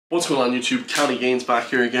What's going on YouTube? County Gains back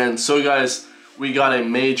here again. So guys, we got a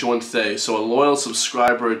major one today. So a loyal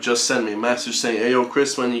subscriber just sent me a message saying, hey yo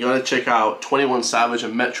Chris, man, you gotta check out 21 Savage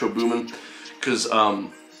and Metro Boomin. Because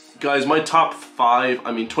guys, my top 5,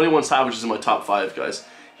 21 Savage is in my top 5 guys.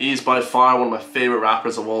 He's by far one of my favorite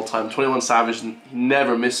rappers of all time. 21 Savage, he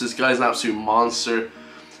never misses. Guy's an absolute monster.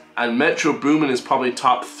 And Metro Boomin is probably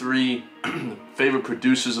top 3 favorite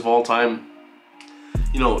producers of all time.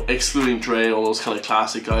 You know, excluding Dre, all those kind of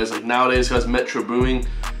classic guys. Like nowadays, guys, Metro Boomin,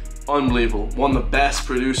 unbelievable. One of the best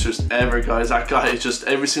producers ever, guys. That guy is just,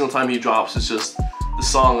 every single time he drops, it's just, the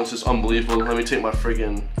song is just unbelievable. Let me take my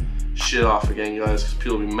friggin' shit off again, guys, because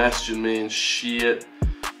people will be messaging me and shit.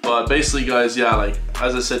 But basically, guys, yeah, like,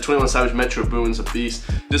 as I said, 21 Savage, Metro Boomin's a beast.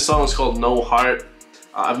 This song is called No Heart.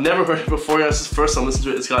 I've never heard it before, guys. This is the first time I listened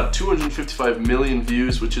to it. It's got 255 million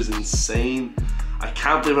views, which is insane. I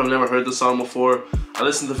can't believe I've never heard the song before. I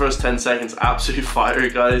listened to the first 10 seconds, absolutely fire,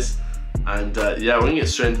 guys. And yeah, we're gonna get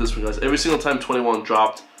straight into this one, guys. Every single time 21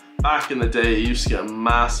 dropped, back in the day, he used to get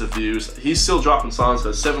massive views. He's still dropping songs,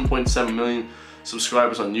 guys. 7.7 million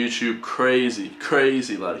subscribers on YouTube. Crazy,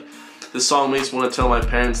 crazy, like. This song makes me want to tell my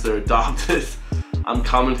parents they're adopted. I'm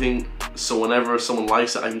commenting, so whenever someone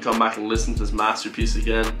likes it, I can come back and listen to this masterpiece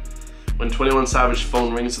again. When 21 Savage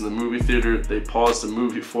phone rings in the movie theater, they pause the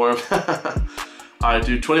movie for him. Alright,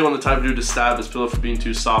 dude, 21 the type of dude to stab his pillow for being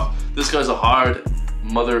too soft. This guy's a hard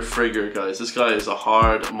mother frigger, guys. This guy is a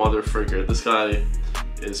hard mother frigger. This guy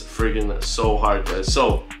is friggin' so hard, guys.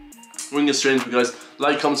 So, we're gonna get straight into it, guys.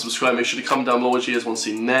 Like, comment, subscribe. Make sure to comment down below what you guys want to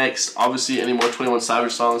see next. Obviously, any more 21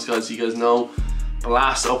 Savage songs, guys, you guys know.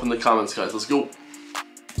 Blast up in the comments, guys. Let's go.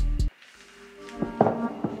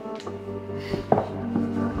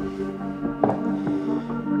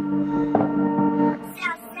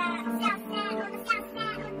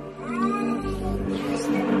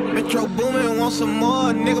 Metro Boomin want some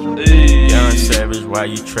more, nigga. Hey. Young Savage, why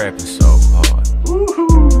you trapping so hard?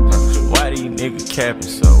 Why these niggas capping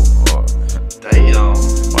so hard? Damn.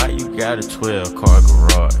 Why you got a 12-car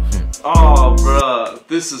garage? Oh, bruh,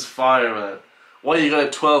 this is fire, man. Why you got a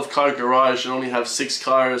 12-car garage and only have 6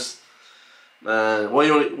 cars? Man, why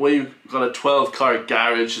you got a 12-car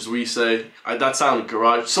garage, as we say? That sounded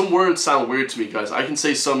garage. Some words sound weird to me, guys. I can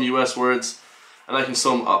say some US words, and I can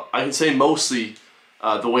say mostly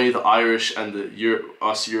the way the Irish and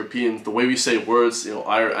us Europeans, the way we say words, you know,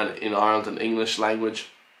 in Ireland and English language,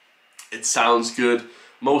 it sounds good.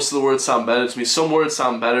 Most of the words sound better to me. Some words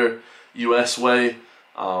sound better US way.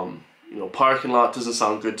 You know, parking lot doesn't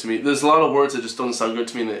sound good to me. There's a lot of words that just don't sound good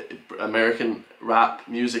to me in the American rap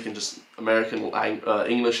music and just American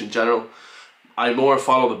English in general. I more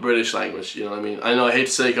follow the British language, you know what I mean? I know I hate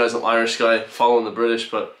to say it, guys, I'm Irish guy following the British,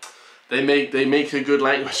 but they make a good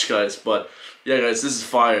language, guys. But yeah, guys, this is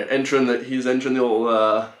fire. He's entering the old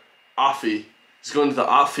Offie. He's going to the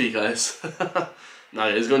Offie, guys. Nah,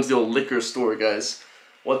 he's going to the old liquor store, guys.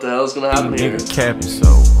 What the hell's gonna happen here? Nigga capping so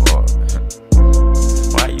hard.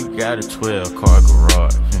 Why you got a 12-car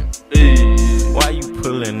garage? Hey. Why you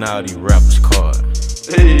pulling out these rappers'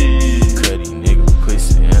 cards? Hey. Cutty nigga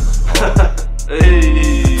pussy in the heart.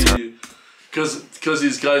 Hey. Cause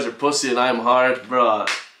these guys are pussy and I'm hard, bruh.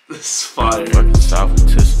 This is fire. Fucking soft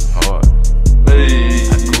to some hard. Hey.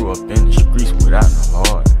 I grew up in the streets without no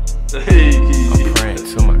heart. Hey. I'm praying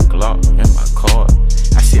to my Glock and my card.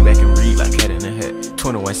 I sit back and read like cat in the hat.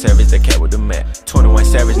 21 Savage, that cat with the mat. 21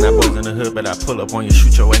 Savage, not boys in the hood, but I pull up on you,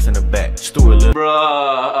 shoot your ass in the back. Stuart Little.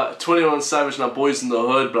 Bruh, 21 Savage, not boys in the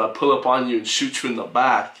hood, but I pull up on you and shoot you in the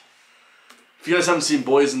back. If you guys haven't seen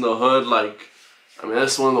Boys in the Hood, like, I mean,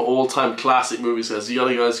 that's one of the old-time classic movies, guys. You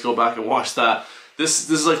gotta guys go back and watch that. This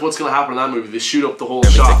is like what's gonna happen in that movie. They shoot up the whole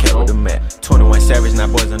shop, you know? 21 Savage,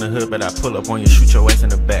 not boys in the hood, but I pull up on you, shoot your ass in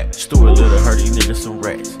the back. Stuart Little, heard these niggas some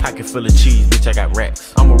racks. Pocket full of cheese, bitch, I got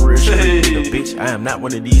racks. I'm a real street nigga, bitch. I am not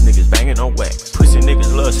one of these niggas banging on wax. Pussy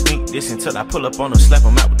niggas love sneak this until I pull up on them, slap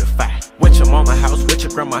them out with the fire. Wet your mama house, wet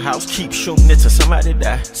your grandma house, keep shooting it till somebody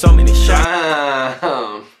die. So many shots.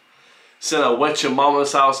 Damn. Said I wet your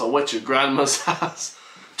mama's house, I wet your grandma's house.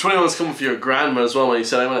 21's coming for your grandma as well when he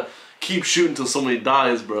said I'm gonna keep shooting till somebody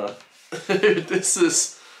dies, bro. This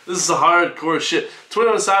is hardcore shit.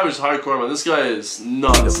 21 Savage is hardcore, man. This guy is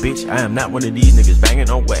nuts. Nigga, bitch, I am not one of these niggas banging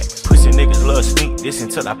on wax. Pussy niggas love sneak this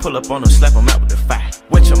until I pull up on them, slap them out with the fire.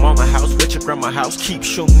 Wet your mama house, wet your grandma house, keep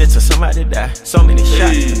shooting it till somebody die. So many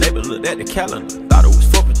shots, the neighbor looked at the calendar, thought it was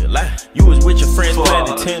 4th of July. You was with your friends playing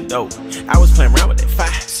Nintendo, I was playing around with that fire.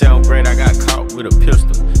 7th grade, I got caught with a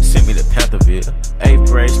pistol, sent me to Pantherville. 8th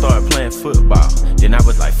grade, started playing football, then I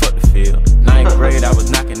was like, fuck the field. 9th grade, I was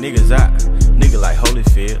knocking niggas out, nigga like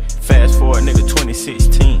Holyfield. Fast forward, nigga,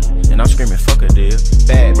 2016, and I'm screaming, fuck a deal.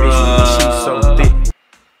 Bad bitch.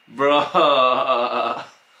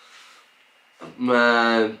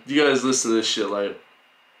 listen to this shit. Like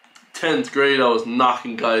 10th grade, I was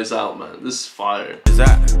knocking guys out, man. This is fire.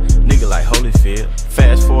 Nigga like Holyfield.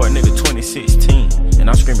 Fast forward, nigga 2016, and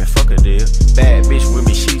I'm screaming fuck a deal. Bad bitch with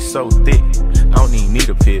me, she's so thick, I don't even need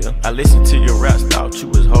a pill. I listened to your raps, thought you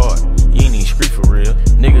was hard, you ain't even street for real.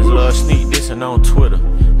 Niggas love sneak dissing on Twitter,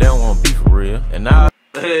 they don't want beef for real. And now,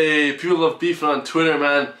 hey, people love beefing on Twitter,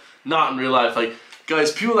 man. Not in real life. Like,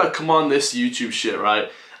 guys, people that come on this YouTube shit,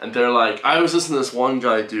 right? And they're like, I was listening to this one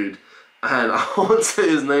guy, dude, and I won't say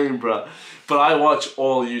his name, bro. But I watch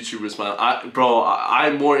all YouTubers, man.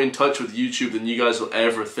 I'm more in touch with YouTube than you guys will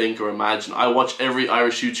ever think or imagine. I watch every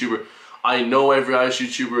Irish YouTuber. I know every Irish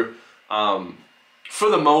YouTuber. For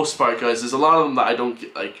the most part, guys, there's a lot of them that I don't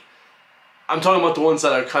get. Like, I'm talking about the ones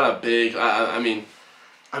that are kind of big. I mean,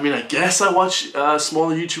 I guess I watch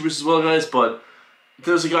smaller YouTubers as well, guys. But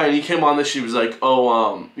there's a guy, and he came on this. He was like,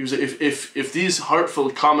 "Oh, he was like, if these hurtful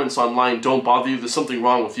comments online don't bother you, there's something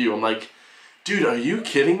wrong with you." I'm like, dude, are you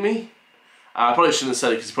kidding me? I probably shouldn't have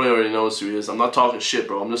said it because he probably already knows who he is. I'm not talking shit,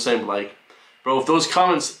 bro. I'm just saying, like, bro, if those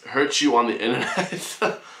comments hurt you on the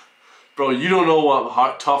internet, bro, you don't know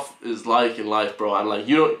what tough is like in life, bro. I'm like,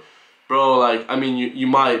 you don't, bro, like, I mean, you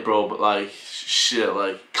might, bro, but, like, shit,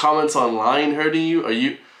 like, comments online hurting you? Are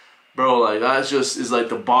you, bro, like, that just is, like,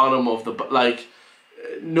 the bottom of the, like,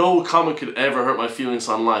 no comment could ever hurt my feelings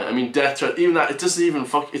online. I mean, death threat, even that, it doesn't even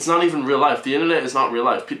it's not even real life. The internet is not real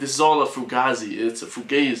life. This is all a fugazi. It's a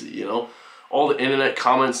fugazi, you know? All the internet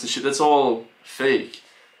comments and shit, that's all fake,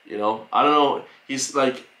 you know? I don't know, he's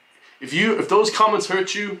like, if those comments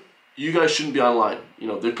hurt you, you guys shouldn't be online. You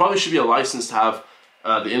know, there probably should be a license to have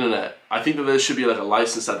the internet. I think that there should be like a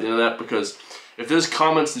license at the internet, because if there's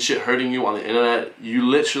comments and shit hurting you on the internet, you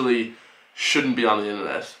literally shouldn't be on the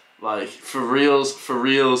internet. Like, for reals,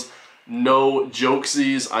 no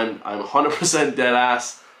jokesies, I'm 100% dead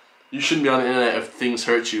ass. You shouldn't be on the internet if things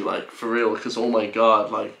hurt you, like, for real, because oh my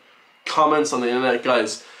god, like, comments on the internet,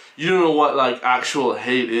 guys, you don't know what, like, actual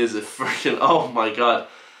hate is. If freaking, oh my god,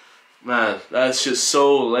 man, that's just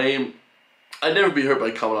so lame. I'd never be hurt by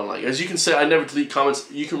comment online. As you can say, I never delete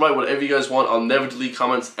comments. You can write whatever you guys want. I'll never delete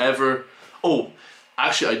comments ever. Oh,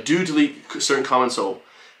 actually, I do delete certain comments, though.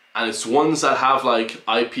 And it's ones that have like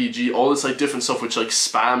IPG, all this like different stuff which like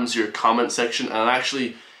spams your comment section and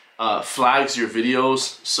actually flags your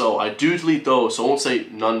videos. So I do delete those, so I won't say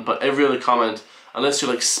none, but every other comment, unless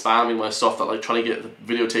you're like spamming my stuff that like trying to get the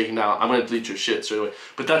video taken down, I'm gonna delete your shit straight away.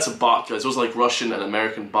 But that's a bot, guys. Those are like Russian and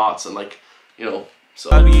American bots, and like, you know, so.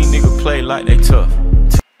 How these niggas play like they tough?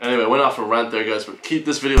 Anyway, went off a rant there, guys, but keep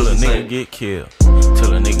this video the same. Till a nigga get killed,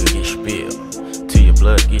 till a nigga get spilled, till your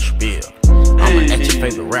blood get spilled. I'ma at your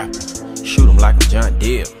favorite rapper, shoot him like a John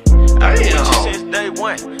Deere. I've been with you since day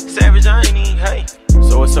one, Savage, I ain't even hate.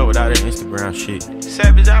 So what's up with all that Instagram shit?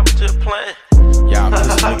 Savage, I was just playing. Y'all pussy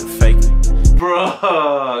nigga faking.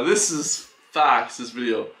 Bruh, this is facts, this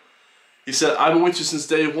video. He said, I've been with you since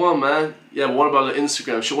day one, man. Yeah, but what about the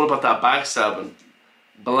Instagram shit? What about that backstabbing?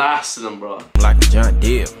 Blasting him, bro. Like a John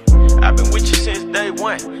Deere. I've been with you since day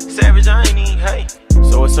one, Savage, I ain't even hate.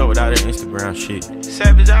 So what's up with all that Instagram shit?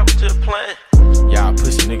 Savage, I was just playing. Y'all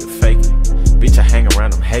pussy nigga faking. Bitch, I hang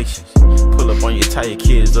around them Haitians. Pull up on you, tie your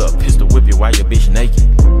kids up, pistol whip you while your bitch naked.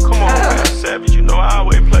 Come on, man, Savage, you know I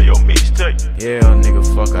always play your mixtape. Yeah, nigga,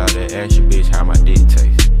 fuck all that. Ask your bitch how my dick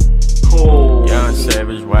tastes. Oh. Young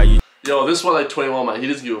Savage, why you? Yo, this one like 21, man. He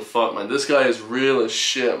doesn't give a fuck, man. This guy is real as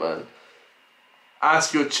shit, man.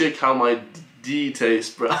 Ask your chick how my D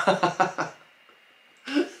tastes, bro.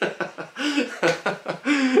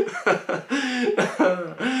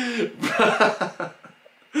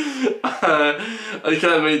 I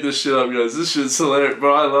can't make this shit up, guys. This shit's hilarious,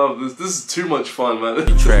 bro. I love this. This is too much fun, man. I'm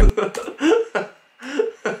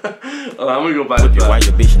gonna go back to that. Why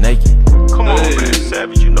your bitch naked? Come on, man,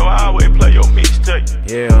 Savage. You know I always play your mixtape.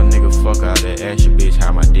 Yeah, nigga, fuck all that. Ask your bitch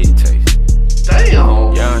how my dick tastes.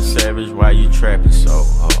 Damn. Young Savage, why you trapping so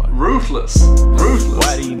hard? Ruthless. Ruthless.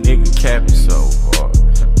 Why these niggas capping so hard?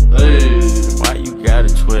 Hey. Why you got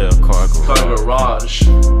a 12-car garage?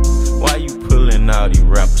 Why you pulling all these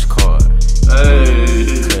rappers' cards? Hey.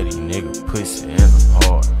 Cut these nigga pussy in them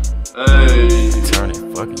hard. Hey. Turn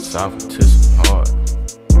it fucking soft into some hard.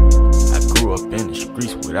 I grew up in the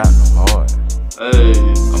streets without no heart. Hey.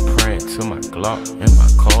 I'm praying to my Glock in my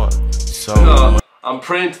car. So I'm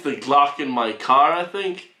praying to the Glock in my car, I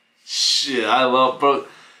think. Shit, I love, bro.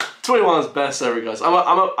 21's best ever, guys. I'm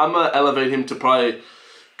gonna elevate him to probably,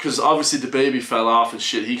 because obviously the baby fell off and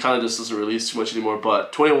shit. He kind of just doesn't release too much anymore.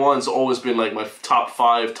 But 21's always been like my top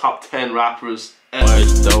 5, top 10 rappers ever.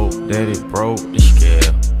 It's dope that it broke the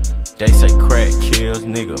scale. They say crack kills,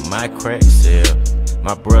 nigga, my crack sell.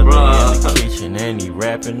 My brother in the kitchen and he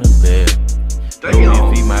rapping the bell.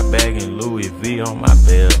 Louis V my bag and Louis V on my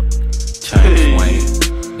belt. Chain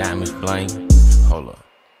swinging, diamonds bling. Hold up,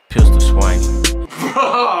 pistol swinging.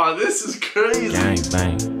 Bro, this is crazy. Gang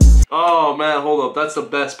bang. Oh man, hold up. That's the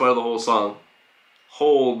best part of the whole song.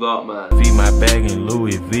 Hold up, man. V my bag and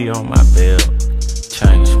Louis V on my belt.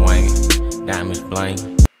 Chain swinging, diamonds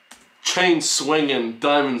bling. Chain swinging,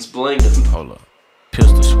 diamonds blinging. Hold up,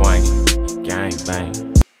 pistol swinging, gang bang.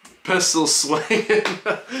 Pistol swinging,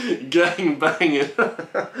 gang banging.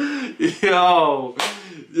 Yo,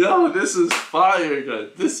 this is fire, guys.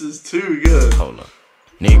 This is too good. Hold up,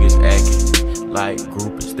 niggas acting like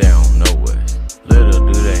groupies, they don't know us.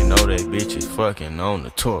 Little do they know they bitches fucking on the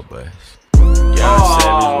tour bus.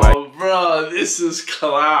 Oh, bro, this is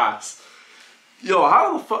class. Yo,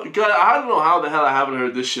 how the fuck, guys, I don't know how the hell I haven't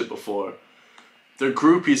heard this shit before. They're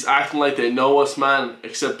groupies acting like they know us, man,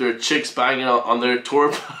 except they're chicks banging out on their tour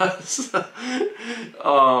bus.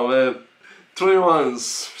 Oh, man.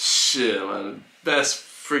 21's shit, man. Best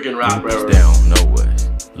freaking rapper ever. They don't know us.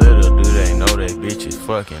 Little do they know they bitches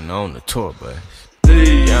fucking on the tour bus.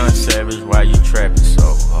 Hey. Young Savage, why you trapping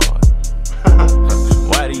so hard?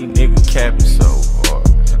 Why these niggas capping so hard?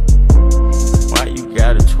 Why you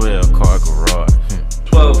got a 12-car garage?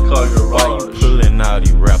 12-car garage. Why you pulling all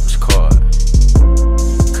these rappers' cards?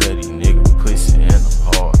 Cut these niggas pussy and I'm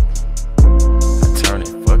hard. I turn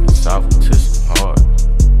it fucking soft into some hard.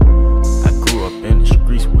 I grew up in the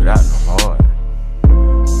streets without no heart.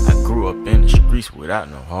 I grew up in the streets without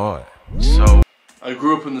no heart. So I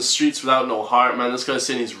grew up in the streets without no heart, man. This guy's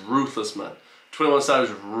saying he's ruthless, man. 21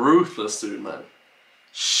 Savage, ruthless dude, man.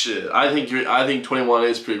 Shit, I think 21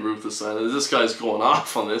 is pretty ruthless, man. This guy's going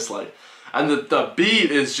off on this, like, and the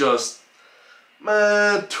beat is just,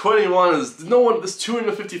 man. 21 is no one. There's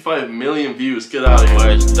 255 million views. Get out of here.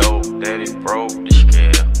 much dope that it broke the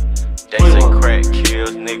scale. They say crack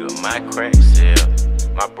kills, nigga. My crack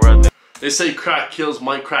sell. My brother. They say crack kills,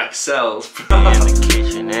 my crack sells. In the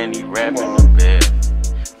kitchen and he rapping the bell.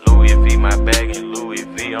 Louis V my bag and Louis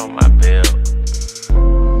V on my belt.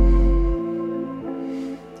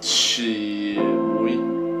 Shit, we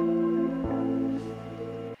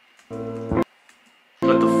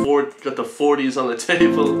got the 40s on the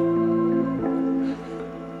table.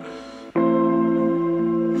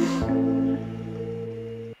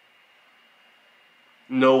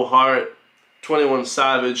 No Heart, 21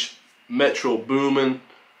 Savage, Metro Boomin,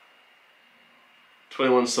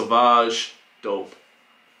 21 Savage, dope.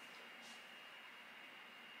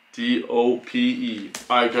 D-O-P-E.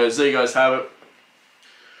 Alright guys, there you guys have it.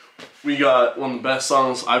 We got one of the best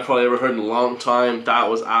songs I've probably ever heard in a long time. That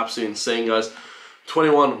was absolutely insane, guys.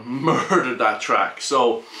 21 murdered that track.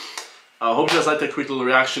 So, I hope you guys liked that quick little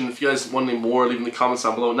reaction. If you guys want any more, leave in the comments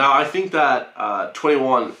down below. Now, I think that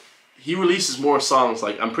 21, he releases more songs.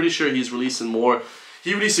 Like, I'm pretty sure he's releasing more.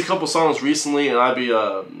 He released a couple songs recently, and I'd be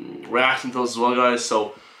reacting to those as well, guys.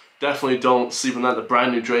 So, definitely don't sleep on that. The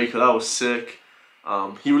brand new Drake, that was sick.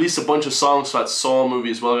 He released a bunch of songs for that Saw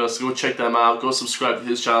movie as well, guys. So go check them out. Go subscribe to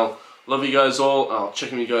his channel. Love you guys all. I'll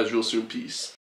check in with you guys real soon. Peace.